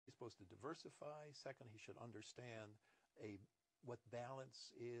supposed to diversify. Second, he should understand what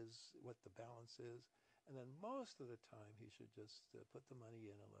balance is, what the balance is. And then most of the time, he should just put the money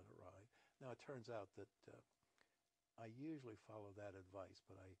in and let it ride. Now, it turns out that I usually follow that advice,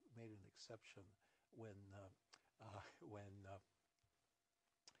 but I made an exception when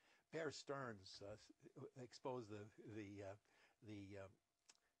Bear Stearns exposed the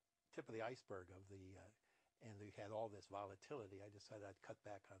tip of the iceberg of and they had all this volatility. I decided I'd cut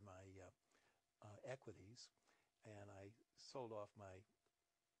back on my equities, and I sold off my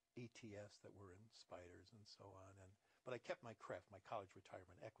ETFs that were in spiders and so on. But I kept my CREF, my college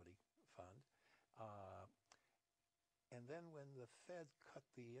retirement equity fund. And then when the Fed cut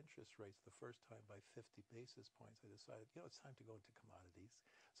the interest rates the first time by 50 basis points, I decided, it's time to go into commodities.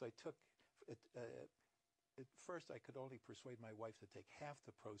 So I took it. At first, I could only persuade my wife to take half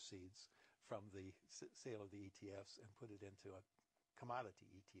the proceeds from the sale of the ETFs and put it into a commodity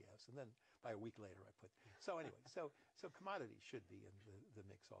ETFs, and then by a week later I put. So anyway, so commodities should be in the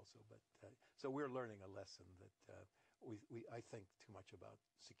mix also. But so we're learning a lesson that I think too much about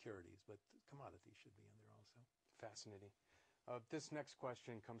securities, but commodities should be in there also. Fascinating. This next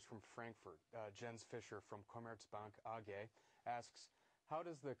question comes from Frankfurt. Jens Fischer from Commerzbank AG asks, how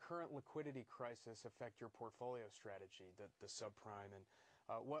does the current liquidity crisis affect your portfolio strategy, the subprime, and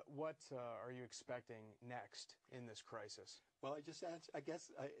what are you expecting next in this crisis? Well, I just answered, I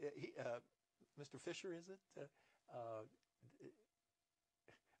guess, Mr. Fisher, is it?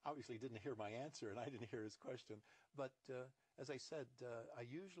 Obviously didn't hear my answer, and I didn't hear his question. But as I said, I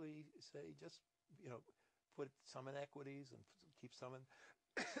usually say just, put some in equities and keep some in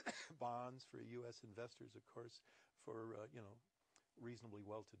bonds for U.S. investors, of course, for, reasonably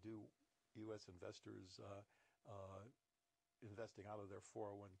well-to-do U.S. investors investing out of their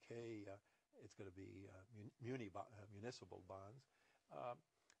 401k. It's going to be municipal bonds.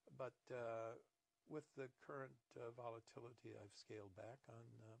 But with the current volatility, I've scaled back on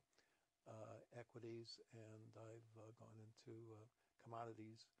equities, and I've gone into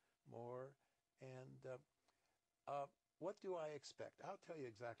commodities more. And what do I expect? I'll tell you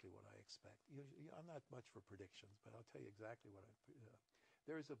exactly what I expect. I'm not much for predictions, but I'll tell you exactly what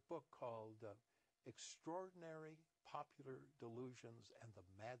there is a book called Extraordinary Popular Delusions and the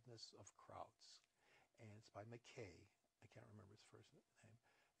Madness of Crowds. And it's by McKay. I can't remember his first name.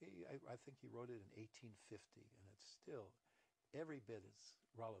 I think he wrote it in 1850, and it's still every bit as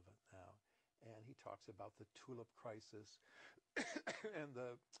relevant now. And he talks about the tulip crisis and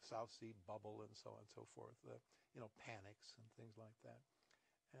the South Sea bubble and so on and so forth, panics and things like that.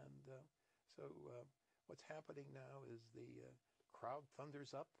 And so what's happening now is the crowd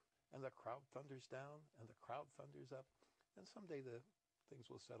thunders up, and the crowd thunders down, and the crowd thunders up. And someday the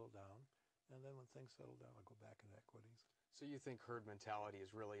things will settle down. And then when things settle down, I'll go back into equities. So you think herd mentality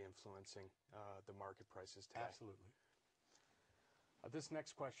is really influencing the market prices today? Absolutely. This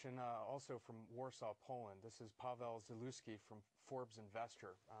next question, also from Warsaw, Poland. This is Paweł Zaluski from Forbes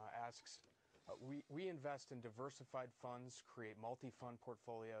Investor, asks, we invest in diversified funds, create multi-fund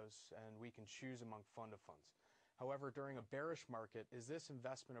portfolios, and we can choose among fund of funds. However, during a bearish market, is this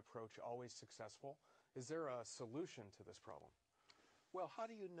investment approach always successful? Is there a solution to this problem? Well, how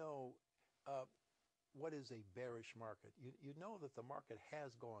do you know what is a bearish market? You know that the market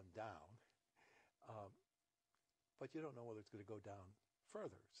has gone down, but you don't know whether it's going to go down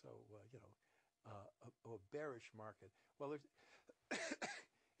further. So, a bearish market. Well,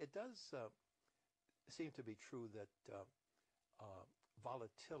 it does seem to be true that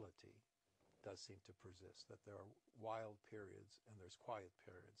volatility does seem to persist, that there are wild periods and there's quiet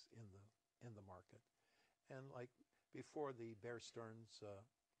periods in the market. And like before the Bear Stearns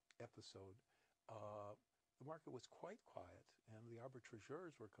episode, the market was quite quiet, and the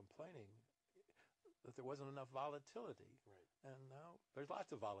arbitrageurs were complaining that there wasn't enough volatility. Right. And now there's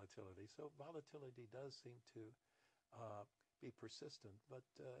lots of volatility. So volatility does seem to be persistent, but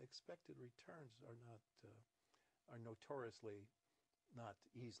expected returns are notoriously not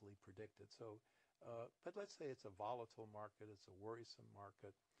easily predicted. So, but let's say it's a volatile market, it's a worrisome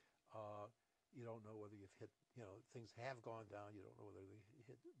market. You don't know whether you've hit, things have gone down. You don't know whether they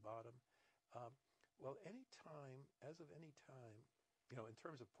hit bottom. Well, as of any time, in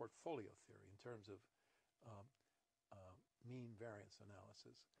terms of portfolio theory, in terms of mean variance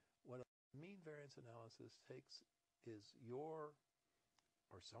analysis, what a mean variance analysis takes is your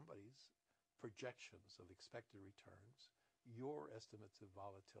or somebody's projections of expected returns, your estimates of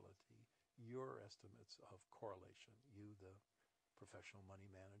volatility, your estimates of correlation, you, the professional money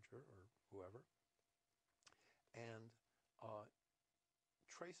manager or whoever, and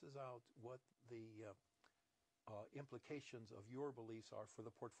traces out what the implications of your beliefs are for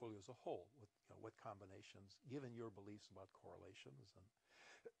the portfolio as a whole. What combinations, given your beliefs about correlations and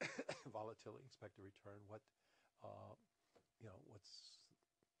volatility, expected return, what's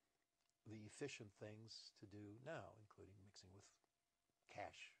the efficient things to do now, including mixing with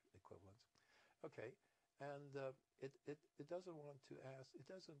cash equivalents. Okay, and it doesn't want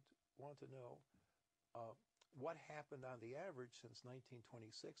to know what happened on the average since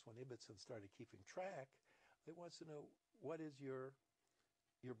 1926 when Ibbotson started keeping track. It wants to know what is your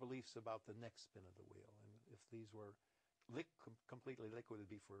beliefs about the next spin of the wheel, and if these were completely liquid, it'd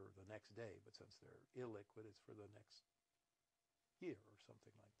be for the next day, but since they're illiquid, it's for the next year or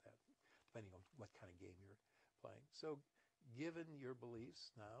something like that, depending on what kind of game you're playing. So given your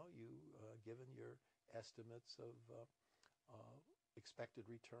beliefs now, given your estimates of expected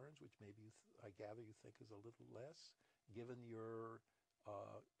returns, which maybe I gather you think is a little less, given your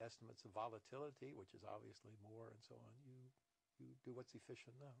estimates of volatility, which is obviously more, and so on, you do what's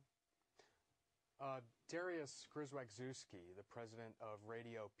efficient now. Darius Gryzwak-Zuski, the president of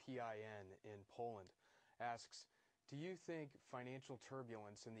Radio PIN in Poland, asks, do you think financial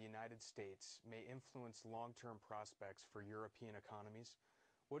turbulence in the United States may influence long-term prospects for European economies?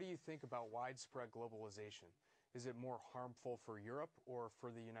 What do you think about widespread globalization? Is it more harmful for Europe or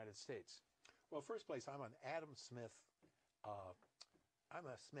for the United States? Well, first place, I'm an Adam Smith. I'm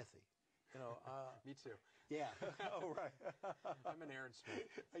a Smithy. Me too. Yeah. Oh, right. I'm an Aaron Smith.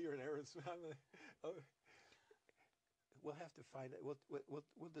 You're an Aaron Smith. We'll have to find it.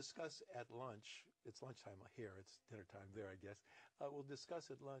 We'll discuss at lunch. It's lunchtime here. It's dinner time there, I guess. We'll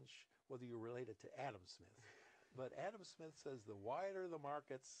discuss at lunch whether you're related to Adam Smith. But Adam Smith says the wider the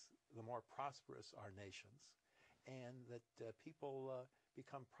markets, the more prosperous our nations, and that people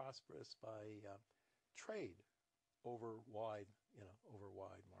become prosperous by trade over wide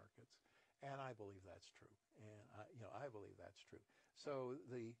markets. And I believe that's true. And I believe that's true. So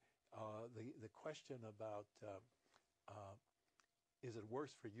the question about is it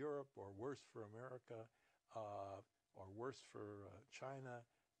worse for Europe or worse for America or worse for China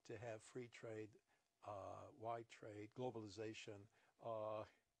to have free trade, wide trade, globalization?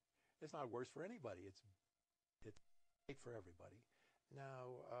 It's not worse for anybody. It's great for everybody.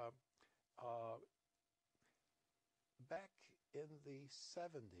 Now, back in the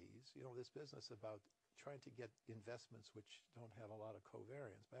 70s, this business about trying to get investments which don't have a lot of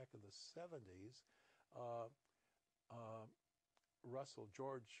covariance. Back in the 70s,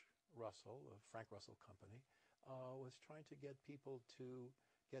 George Russell, of Frank Russell Company, was trying to get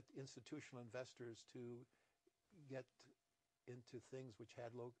institutional investors to get into things which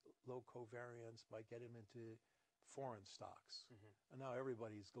had low covariance by getting them into foreign stocks. Mm-hmm. And now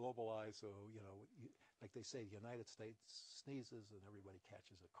everybody's globalized, so, like they say, the United States sneezes and everybody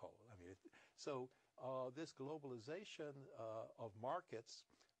catches a cold. I mean, this globalization of markets,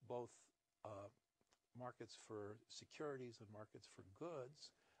 both markets for securities and markets for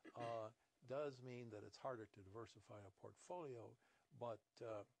goods, does mean that it's harder to diversify a portfolio, but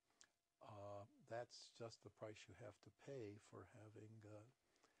that's just the price you have to pay for having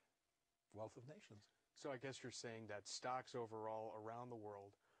wealth of nations. So I guess you're saying that stocks overall around the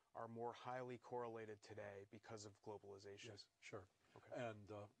world are more highly correlated today because of globalization. Yes, sure. Okay.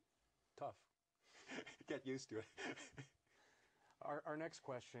 And tough. Get used to it. Our next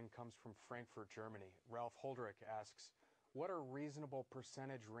question comes from Frankfurt, Germany. Ralph Holdrick asks, what are reasonable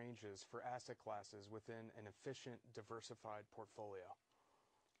percentage ranges for asset classes within an efficient, diversified portfolio?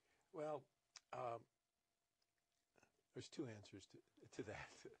 Well, there's two answers to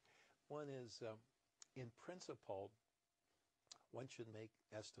that. One is, in principle, one should make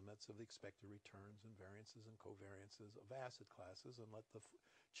estimates of the expected returns and variances and covariances of asset classes and let the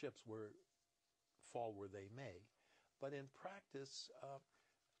chips fall where they may. But in practice,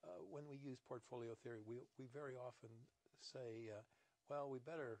 when we use portfolio theory, we very often say, well, we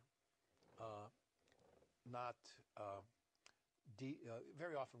better not.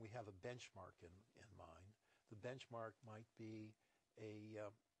 Very often we have a benchmark in mind. The benchmark might be a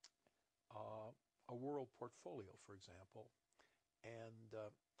world portfolio, for example, and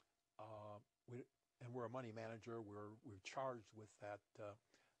we're a money manager. We're charged with that,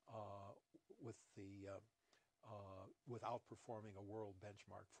 with outperforming a world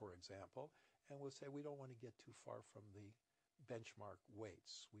benchmark, for example, and we'll say we don't want to get too far from the benchmark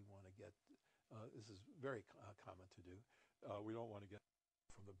weights. We want to get this is very common to do. We don't want to get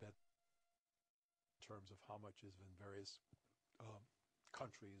from the benchmark in terms of how much is in various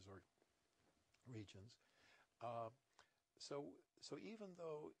countries or regions. So even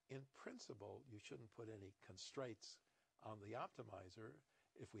though in principle you shouldn't put any constraints on the optimizer,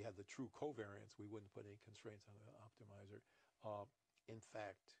 if we had the true covariance, we wouldn't put any constraints on the optimizer. In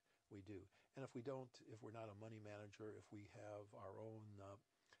fact, we do. And if we don't, if we're not a money manager, if we have our own,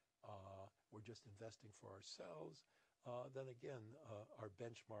 we're just investing for ourselves, then again, our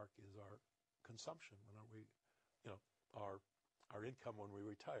benchmark is our consumption when we, our income when we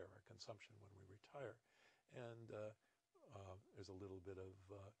retire, our consumption when we retire. And there's a little bit of,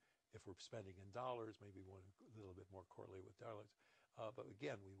 if we're spending in dollars, maybe one a little bit more correlated with dollars. But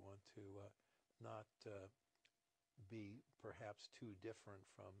again, we want to not be perhaps too different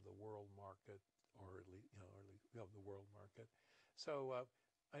from the world market, or at least, the world market. So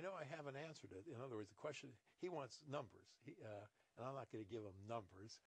I know I haven't answered it. In other words, the question, he wants numbers, and I'm not going to give him numbers.